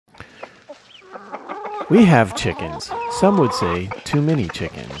We have chickens. Some would say too many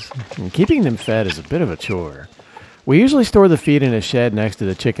chickens. And keeping them fed is a bit of a chore. We usually store the feed in a shed next to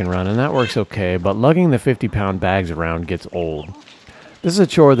the chicken run, and that works okay, but lugging the 50-pound bags around gets old. This is a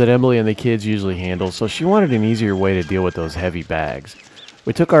chore that Emily and the kids usually handle, so she wanted an easier way to deal with those heavy bags.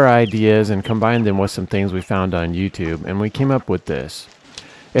 We took our ideas and combined them with some things we found on YouTube, and we came up with this.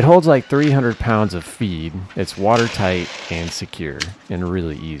 It holds like 300 pounds of feed. It's watertight and secure, and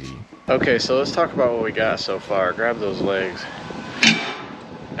really easy. Okay, so let's talk about what we got so far. Grab those legs.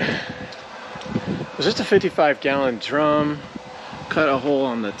 It's just a 55-gallon drum. Cut a hole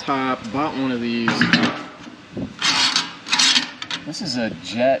on the top. Bought one of these. This is a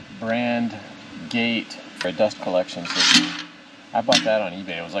Jet brand gate for a dust collection system. I bought that on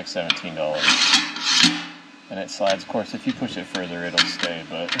eBay. It was like $17. And it slides. Of course, if you push it further, it'll stay,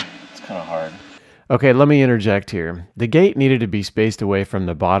 but it's kind of hard. Okay, let me interject here. The gate needed to be spaced away from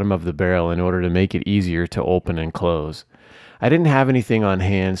the bottom of the barrel in order to make it easier to open and close. I didn't have anything on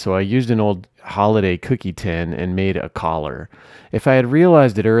hand, so I used an old holiday cookie tin and made a collar. If I had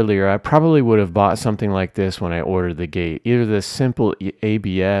realized it earlier, I probably would have bought something like this when I ordered the gate, either this simple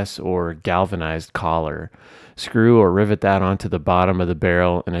ABS or galvanized collar. Screw or rivet that onto the bottom of the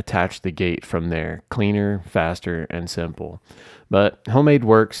barrel and attach the gate from there. Cleaner, faster, and simple. But homemade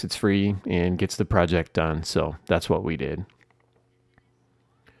works, it's free, and gets the project done, so that's what we did.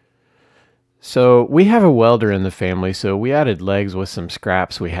 So we have a welder in the family, so we added legs with some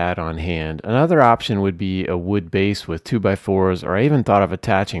scraps we had on hand. Another option would be a wood base with 2x4s, or I even thought of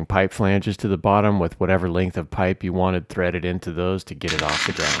attaching pipe flanges to the bottom with whatever length of pipe you wanted threaded into those to get it off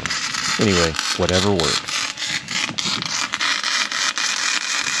the ground. Anyway, whatever works.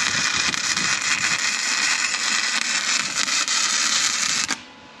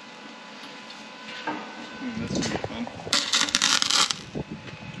 This will be fun.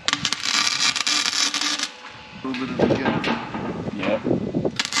 A little bit of a gap. Yep.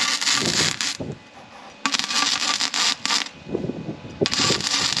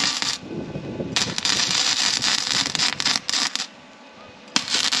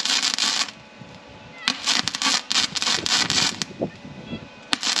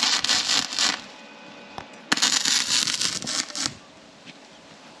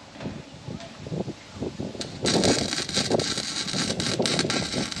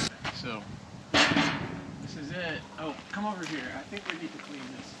 So, this is it. Oh, come over here. I think we need to clean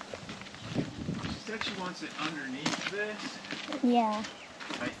this. She said she wants it underneath this. Yeah.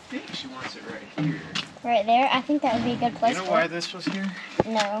 I think she wants it right here. Right there? I think that would be a good place You know for why it. this was here?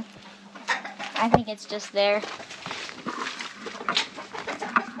 No. I think it's just there.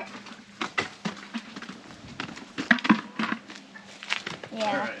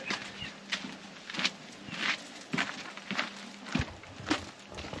 Yeah. Alright.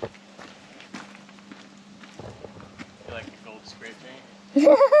 You like the gold spray paint?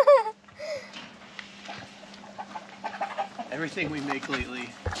 Everything we make lately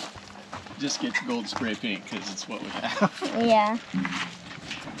just gets gold spray paint because it's what we have. Yeah.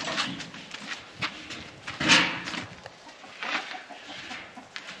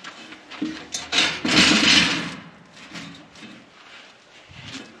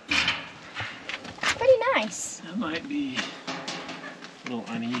 Pretty nice. That might be a little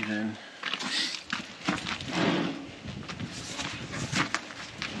uneven.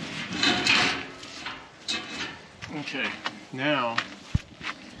 Okay, now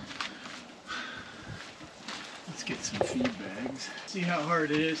let's get some feed bags. See how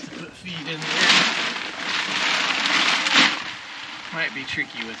hard it is to put feed in there. Might be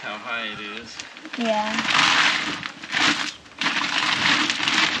tricky with how high it is. Yeah.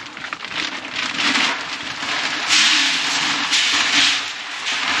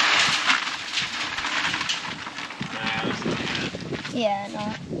 Nah, that's not good. Yeah,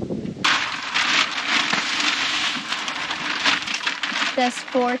 no. Does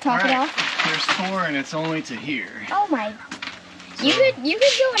 4 top it Alright, off? there's 4 and it's only to here. Oh my. So You could do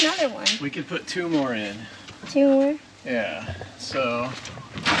another one. we could put 2 more in. 2 more. Yeah, so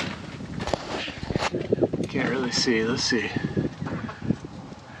can't really see. Let's see.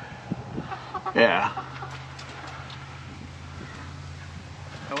 Yeah.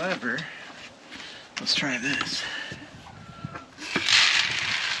 However, let's try this.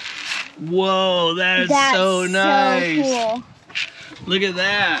 Whoa, that is That's so nice. So cool. Look at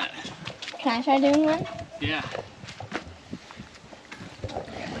that. Can I try doing one? Yeah.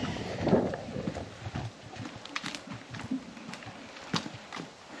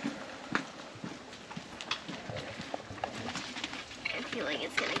 I feel like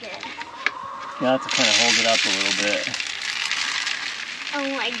it's gonna get. You have to kind of hold it up a little bit. Oh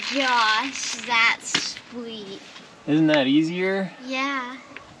my gosh, that's Sweet. Isn't that easier? Yeah.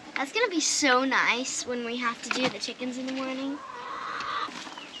 That's gonna be so nice when we have to do the chickens in the morning.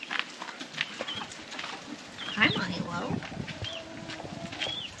 Hi, Milo.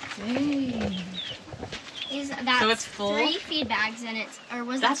 Dang. That's So it's full? 3 feed bags in it. Or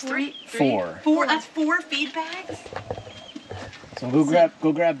was That's that 4? three. 4. 4. That's 4 feed bags. So go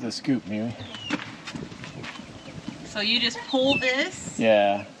grab the scoop, Mewey. So you just pull this.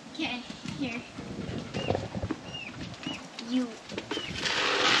 Yeah. Okay, here. You.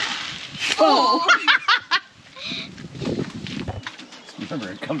 Oh.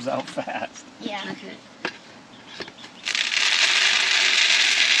 Remember, it comes out fast. Yeah. Okay.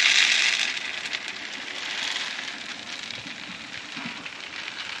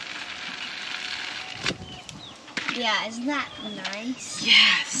 Yeah, isn't that nice?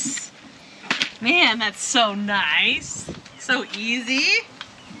 Yes. Man, that's so nice. So easy.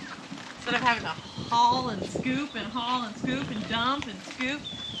 Instead of having to haul and scoop and haul and scoop and dump and scoop.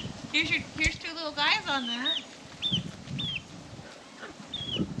 Here's 2 little guys on that.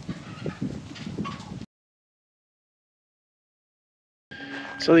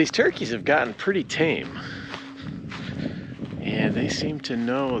 So these turkeys have gotten pretty tame. And they seem to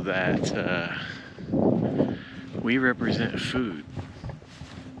know that we represent food.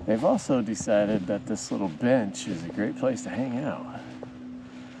 They've also decided that this little bench is a great place to hang out.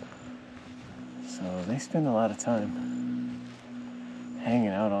 So they spend a lot of time hanging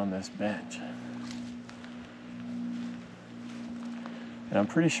out on this bench. And I'm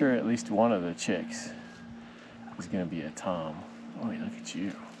pretty sure at least one of the chicks is going to be a tom. Oh, look at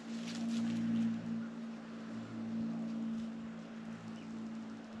you.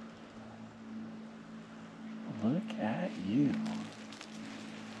 Look at you.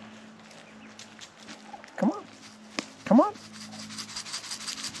 Come on. Come on.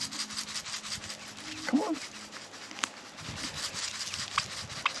 Come on.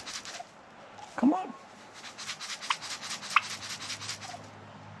 Come on.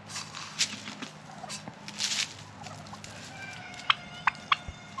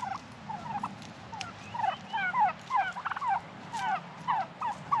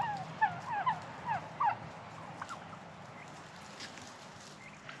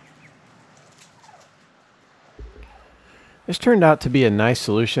 This turned out to be a nice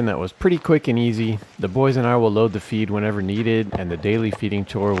solution that was pretty quick and easy. The boys and I will load the feed whenever needed, and the daily feeding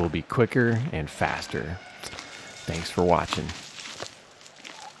chore will be quicker and faster. Thanks for watching.